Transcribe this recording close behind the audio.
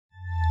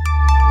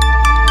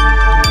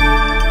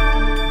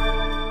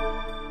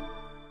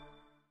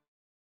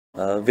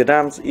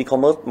Vietnam's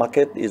e-commerce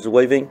market is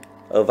waving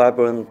a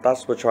vibrant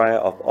tapestry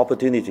of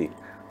opportunity,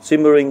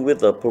 simmering with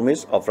the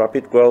promise of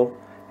rapid growth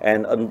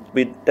and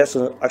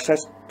unprecedented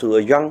access to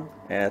a young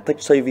and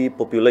tech-savvy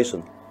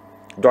population,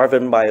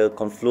 driven by a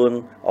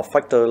confluence of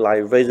factors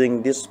like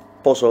raising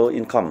disposable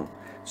income,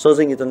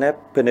 surging internet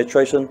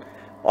penetration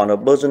on a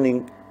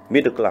burgeoning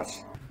middle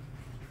class.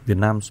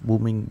 Vietnam's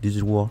booming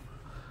digital world,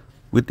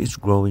 with its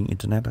growing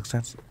internet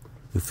access,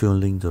 is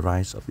fueling the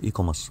rise of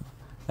e-commerce.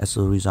 As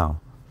a result,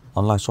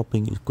 online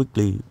shopping is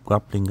quickly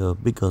grabbing a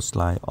bigger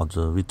slice of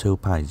the retail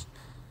pie,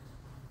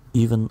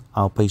 even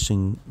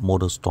outpacing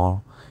modern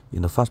store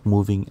in the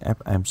fast-moving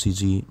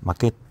FMCG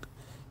market.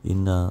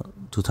 In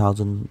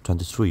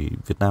 2023,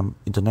 Vietnam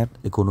internet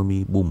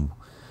economy boomed,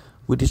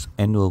 with its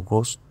annual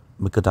gross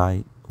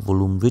merchandise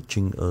volume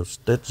reaching a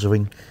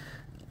staggering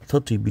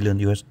 $30 billion.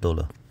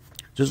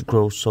 This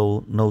growth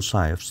saw no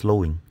sign of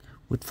slowing,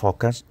 with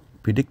forecasts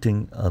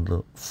predicting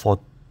the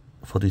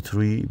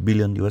 $43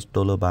 billion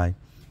by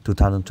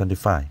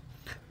 2025.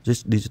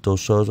 This digital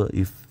surge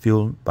is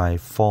fueled by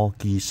four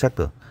key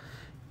sectors: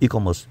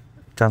 e-commerce,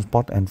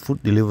 transport and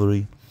food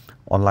delivery,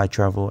 online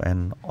travel,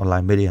 and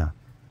online media,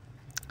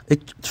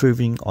 each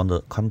thriving on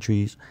the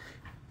country's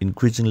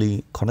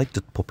increasingly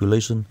connected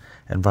population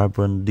and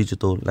vibrant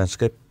digital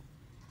landscape.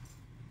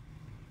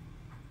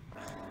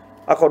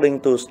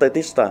 According to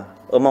Statista,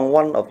 among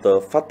one of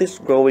the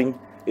fastest growing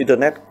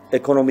internet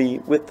economy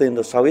within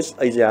the Southeast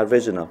Asia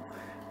region,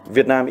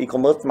 Vietnam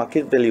e-commerce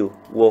market value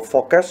will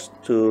forecast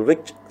to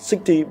reach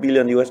 $60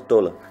 billion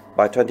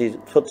by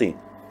 2030,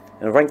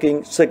 and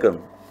ranking second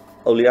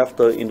only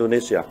after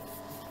Indonesia.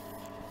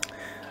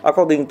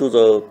 According to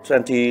the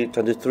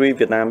 2023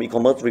 Vietnam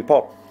e-commerce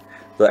report,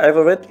 the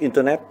average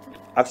internet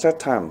access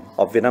time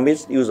of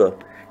Vietnamese users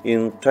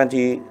in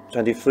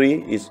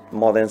 2023 is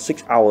more than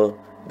 6 hours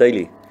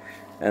daily,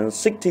 and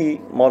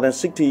more than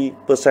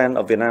 60%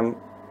 of Vietnam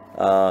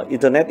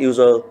internet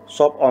users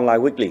shop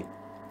online weekly.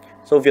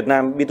 So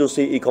Vietnam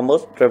B2C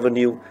e-commerce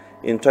revenue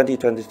in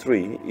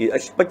 2023 is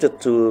expected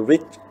to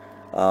reach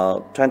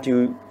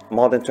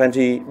more than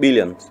 $20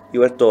 billion,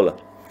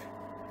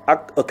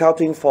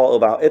 accounting for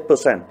about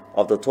 8%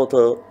 of the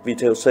total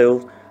retail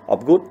sales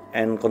of goods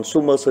and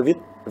consumer service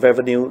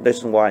revenue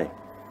nationwide.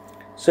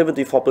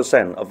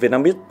 74% of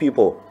Vietnamese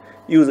people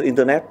use the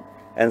internet,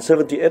 and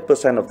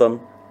 78% of them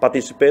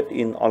participate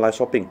in online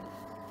shopping.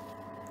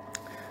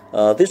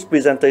 This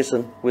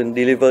presentation will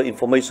deliver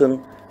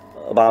information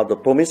about the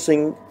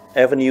promising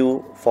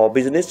avenue for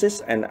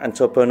businesses and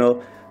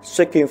entrepreneurs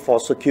seeking for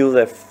secure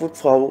their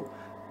foothold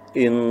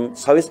in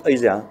Southeast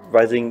Asia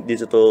rising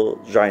digital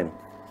giant.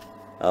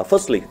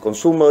 Firstly,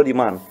 consumer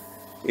demand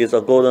is a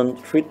golden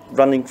thread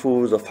running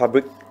through the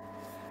fabric.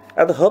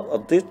 At the heart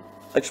of this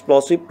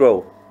explosive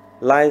growth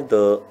lies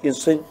the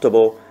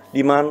insatiable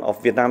demand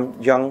of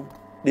Vietnam's young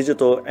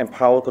digital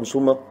empowered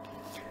consumer.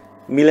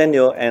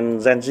 Millennial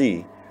and Gen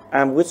Z,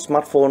 armed with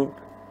smartphones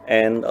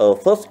and a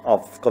thirst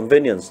of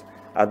convenience,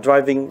 are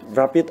driving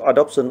rapid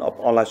adoption of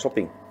online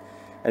shopping.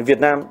 And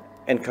Vietnam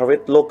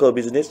encourages local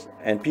business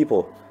and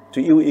people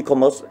to use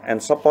e-commerce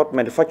and support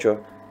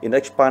manufacture in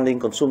expanding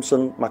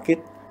consumption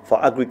market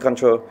for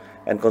agriculture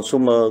and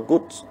consumer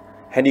goods,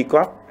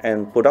 handicraft,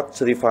 and product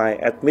certified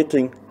at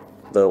meeting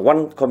the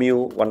One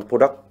Commune, One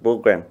Product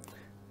program.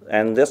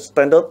 And this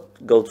standard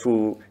go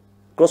through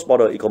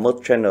cross-border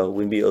e-commerce channel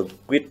will be a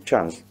great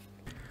chance.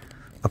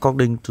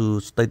 According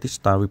to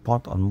Statista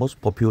report on most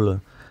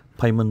popular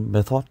payment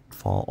method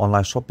for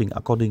online shopping,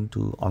 according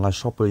to online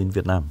shopper in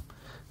Vietnam,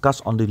 cash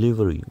on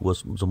delivery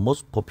was the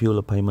most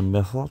popular payment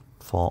method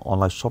for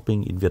online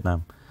shopping in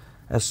Vietnam,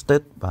 as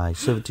stated by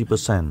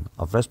 70%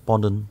 of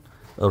respondents.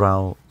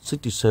 Around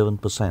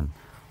 67%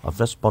 of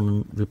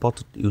respondents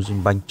reported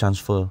using bank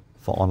transfer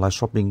for online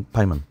shopping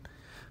payment,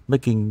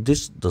 making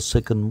this the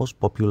second most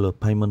popular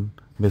payment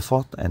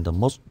method and the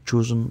most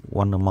chosen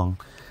one among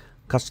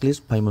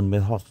cashless payment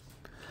methods.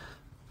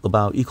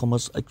 About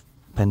e-commerce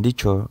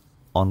expenditure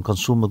on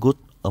consumer goods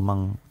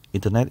among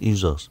internet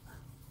users.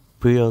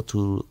 Prior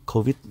to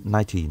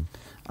COVID-19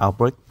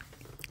 outbreak,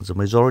 the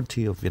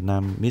majority of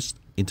Vietnamese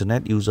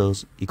internet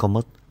users'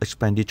 e-commerce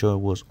expenditure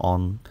was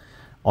on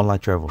online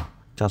travel,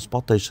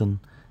 transportation,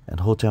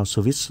 and hotel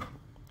service.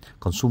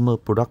 Consumer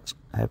products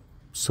have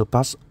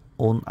surpassed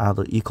all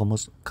other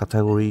e-commerce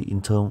categories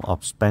in terms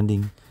of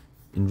spending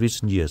in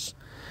recent years.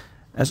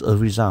 As a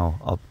result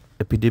of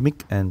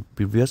epidemic and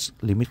previous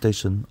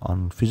limitation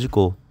on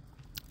physical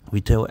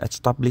retail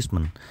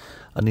establishment,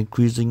 an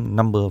increasing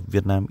number of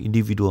Vietnam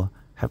individuals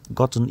have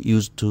gotten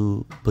used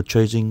to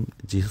purchasing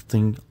these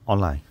things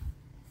online.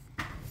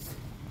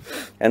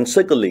 And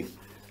secondly,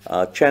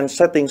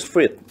 trend-setting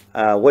threats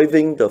are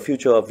waving the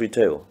future of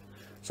retail.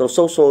 So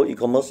social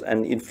e-commerce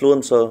and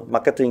influencer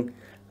marketing,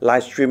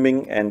 live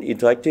streaming, and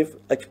interactive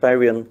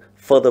experience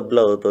further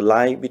blur the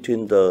line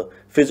between the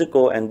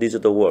physical and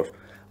digital world,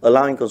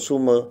 allowing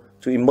consumers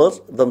to immerse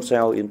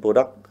themselves in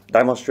product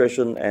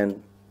demonstration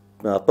and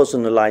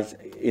personalized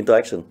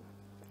interaction.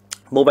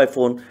 Mobile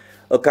phones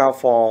account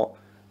for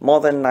more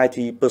than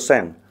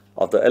 90%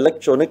 of the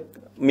electronic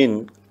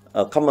means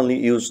commonly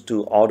used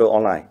to order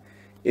online.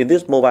 In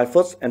this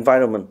mobile-first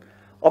environment,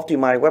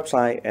 optimized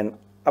website and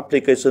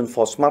application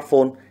for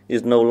smartphone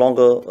is no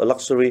longer a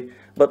luxury,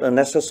 but a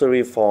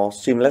necessary for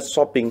seamless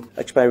shopping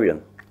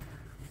experience.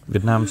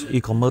 Vietnam's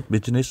e-commerce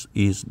business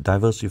is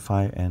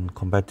diversified and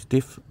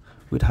competitive,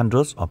 with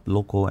hundreds of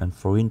local and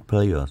foreign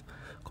players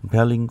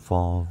competing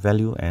for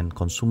value and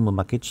consumer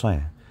market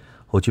share.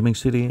 Ho Chi Minh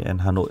City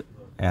and Hanoi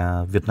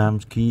are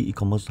Vietnam's key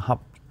e-commerce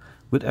hubs,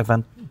 with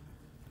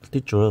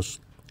advantageous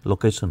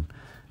location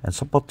and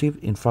supportive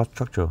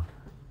infrastructure,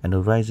 and a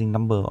rising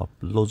number of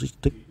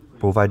logistic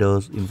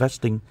providers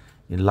investing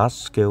in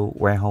large-scale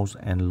warehouse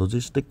and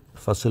logistic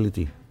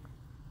facility.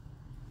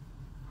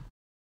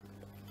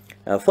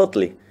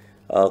 Thirdly,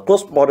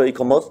 cross-border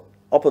e-commerce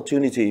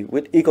opportunity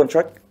with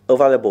e-contract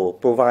available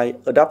provide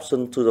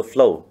adaptation to the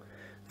flow.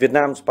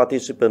 Vietnam's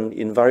participation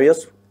in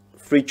various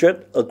free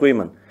trade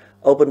agreements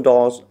open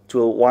doors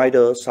to a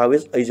wider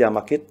Southeast Asia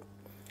market.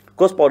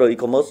 Cross-border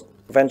e-commerce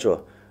venture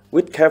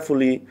with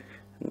carefully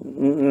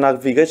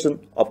navigation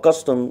of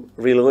custom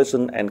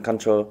regulation and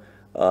control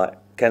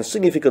can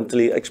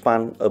significantly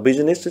expand a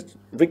business's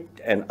reach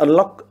and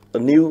unlock a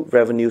new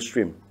revenue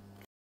stream.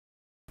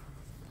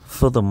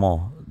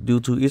 Furthermore, due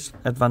to its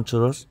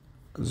advantageous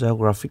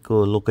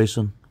geographical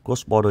location,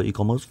 cross-border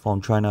e-commerce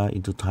from China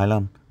into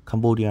Thailand,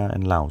 Cambodia,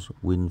 and Laos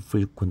will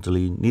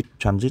frequently need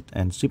transit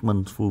and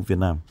shipment through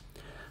Vietnam.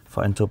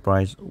 For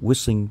enterprise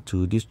wishing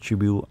to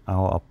distribute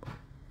out of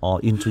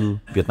or into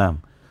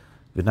Vietnam,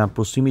 Vietnam's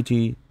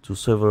proximity to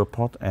several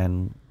ports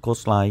and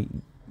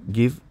coastline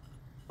give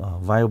a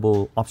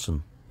viable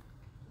option.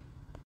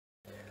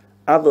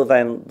 Other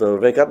than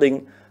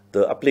regarding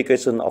the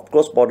application of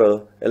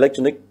cross-border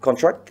electronic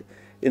contract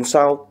in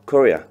South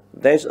Korea,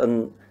 there is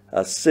an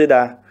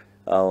CEDA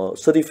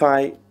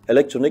Certified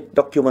Electronic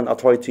Document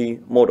Authority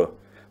model,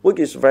 which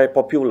is very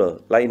popular.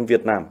 Like in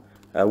Vietnam,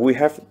 we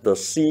have the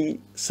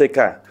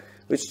CCK,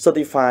 which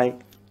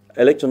Certified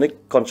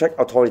Electronic Contract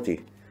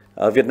Authority.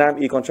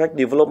 Vietnam E-Contract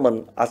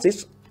Development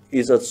Assist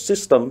is a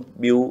system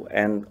built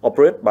and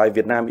operated by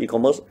Vietnam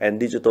E-Commerce and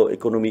Digital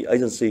Economy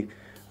Agency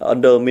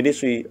under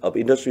Ministry of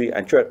Industry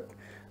and Trade,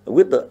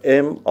 with the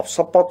aim of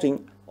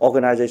supporting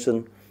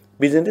organizations,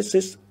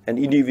 businesses, and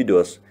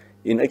individuals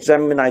in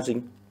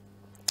examining,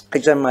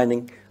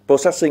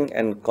 processing,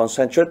 and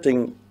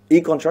concentrating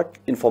e-contract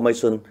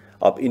information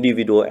of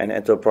individual and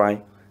enterprise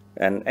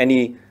and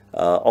any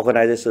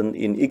organization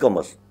in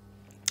e-commerce.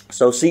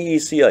 So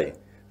CECA,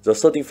 the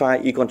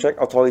Certified E-Contract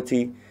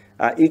Authority,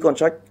 are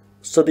e-contract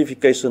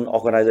certification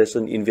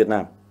organization in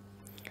Vietnam.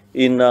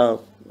 In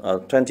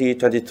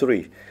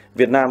 2023,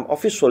 Vietnam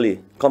officially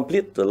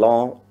completed the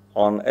law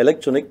on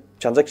electronic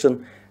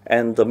transaction,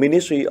 and the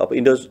Ministry of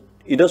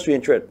Industry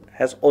and Trade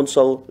has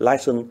also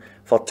licensed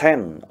for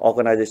 10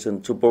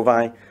 organizations to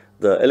provide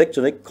the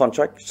electronic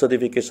contract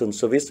certification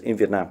service in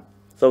Vietnam.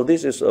 So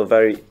this is a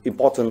very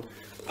important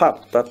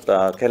part that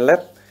can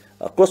let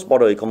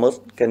cross-border e-commerce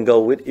can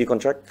go with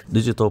e-contract.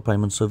 Digital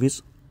payment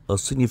service, a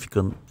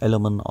significant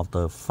element of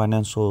the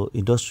financial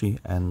industry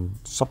and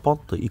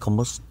support the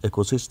e-commerce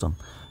ecosystem,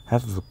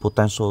 have the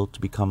potential to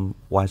become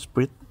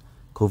widespread.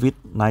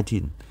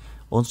 COVID-19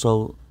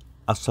 also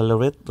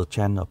accelerate the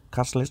trend of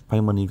cashless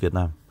payment in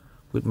Vietnam,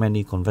 with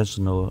many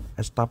conventional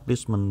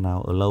establishments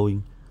now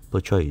allowing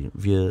purchase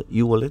via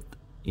e-wallet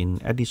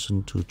in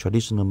addition to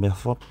traditional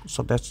methods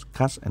such as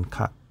cash and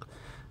card.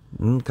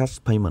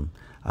 Non-cash payment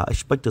are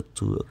expected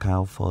to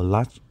account for a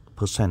large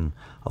percent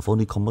of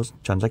all e-commerce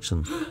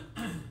transactions,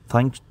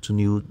 thanks to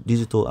new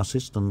digital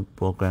assistance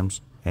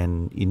programs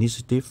and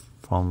initiatives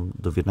from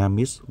the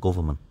Vietnamese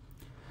government.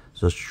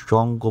 The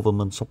strong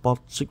government support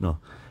signal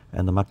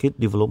and the market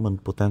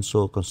development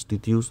potential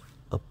constitutes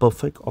a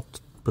perfect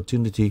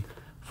opportunity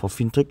for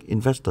fintech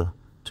investors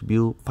to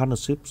build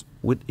partnerships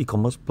with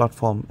e-commerce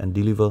platforms and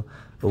deliver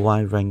a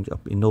wide range of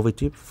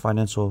innovative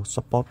financial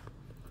support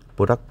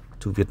products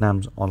to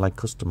Vietnam's online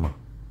customers.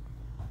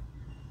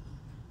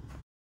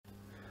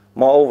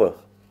 Moreover,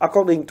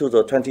 according to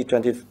the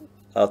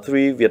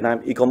 2023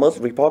 Vietnam e-commerce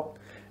report,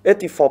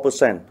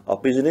 84%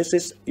 of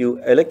businesses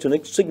use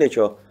electronic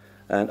signature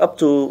and up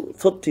to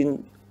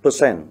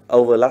 13%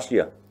 over last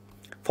year.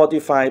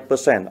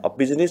 45% of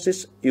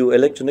businesses use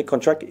electronic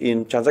contract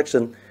in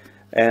transaction,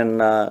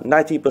 and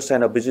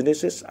 90% of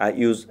businesses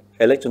use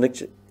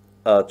electronic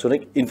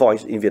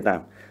invoice in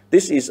Vietnam.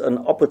 This is an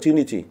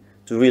opportunity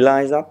to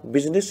realize that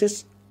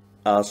businesses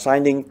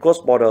signing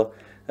cross-border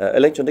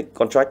electronic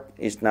contract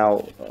is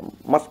now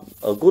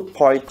a good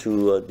point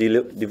to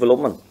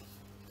development.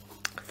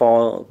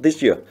 For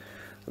this year,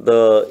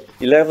 the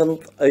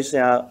 11th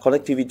ASEAN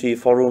Connectivity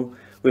Forum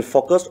will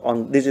focus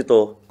on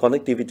digital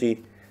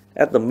connectivity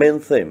as the main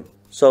theme.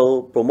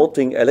 So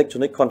promoting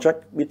electronic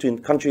contract between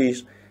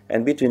countries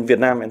and between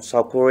Vietnam and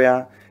South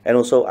Korea and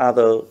also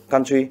other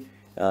countries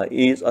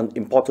is an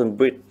important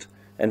bridge.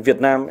 And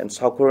Vietnam and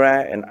South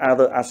Korea and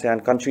other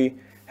ASEAN countries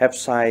have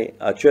signed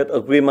a trade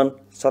agreement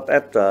such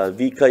as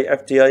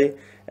VKFTA,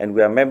 and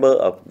we are member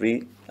of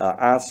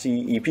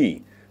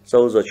RCEP.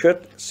 So the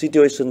trade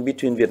situation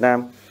between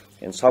Vietnam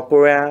in South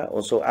Korea,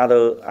 also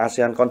other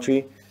ASEAN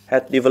countries,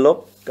 has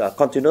developed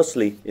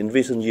continuously in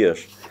recent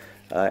years.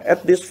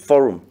 At this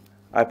forum,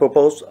 I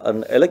propose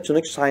an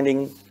electronic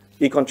signing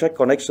e-contract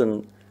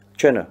connection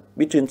channel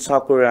between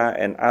South Korea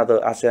and other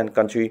ASEAN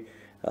countries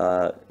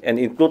and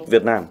include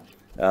Vietnam,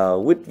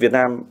 with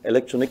Vietnam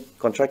Electronic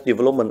Contract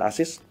Development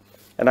Assist.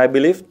 And I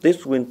believe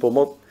this will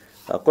promote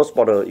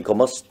cross-border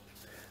e-commerce.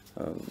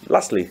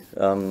 Lastly,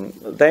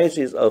 there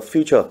is a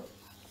future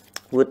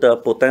with the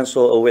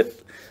potential await.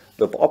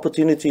 The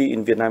opportunity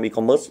in Vietnam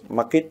e-commerce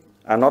market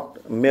are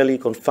not merely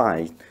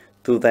confined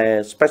to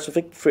their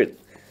specific field.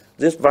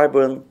 This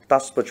vibrant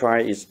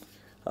tapestry is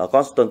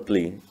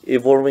constantly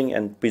evolving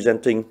and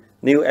presenting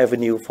new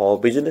avenue for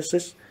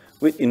businesses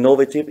with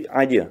innovative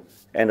idea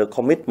and a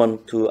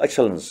commitment to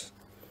excellence.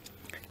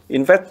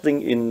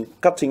 Investing in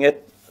cutting-edge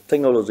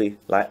technology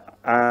like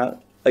AR,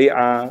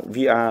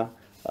 VR,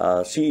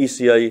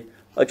 CECA,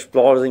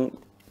 exploring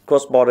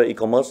cross-border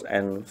e-commerce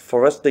and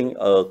fostering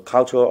a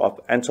culture of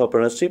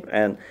entrepreneurship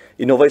and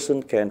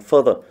innovation can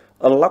further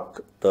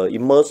unlock the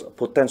immense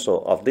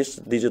potential of this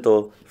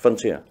digital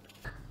frontier.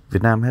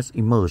 Vietnam has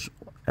emerged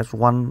as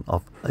one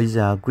of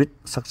Asia's great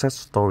success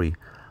stories,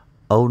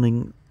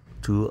 owing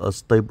to a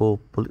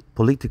stable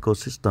political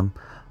system,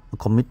 a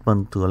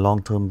commitment to a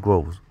long-term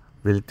growth,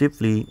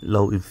 relatively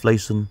low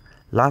inflation,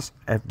 large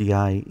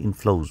FDI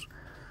inflows,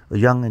 a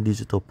young and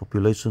digital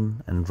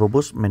population, and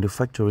robust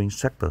manufacturing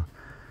sector.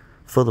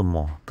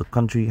 Furthermore, the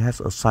country has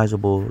a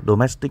sizable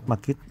domestic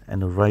market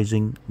and a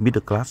rising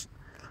middle class.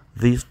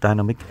 These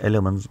dynamic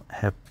elements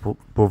have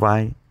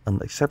provide an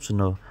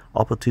exceptional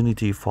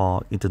opportunity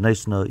for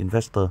international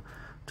investors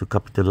to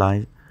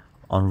capitalize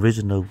on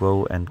regional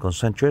growth and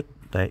concentrate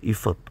their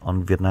effort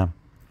on Vietnam,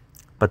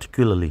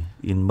 particularly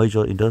in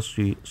major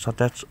industries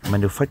such as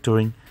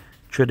manufacturing,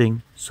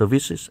 trading,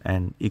 services,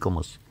 and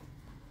e-commerce.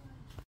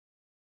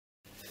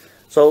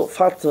 So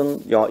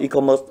fasten your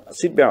e-commerce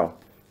seatbelt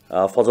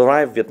for the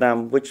ride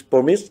Vietnam, which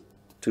promise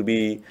to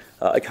be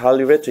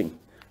exhilarating,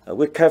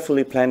 with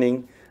carefully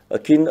planning, a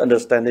keen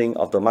understanding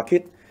of the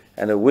market,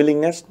 and a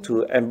willingness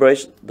to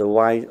embrace the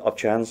wide of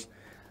chance.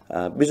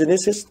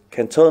 Businesses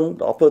can turn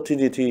the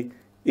opportunity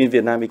in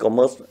Vietnam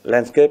e-commerce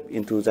landscape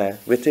into their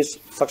greatest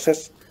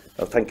success.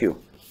 Thank you.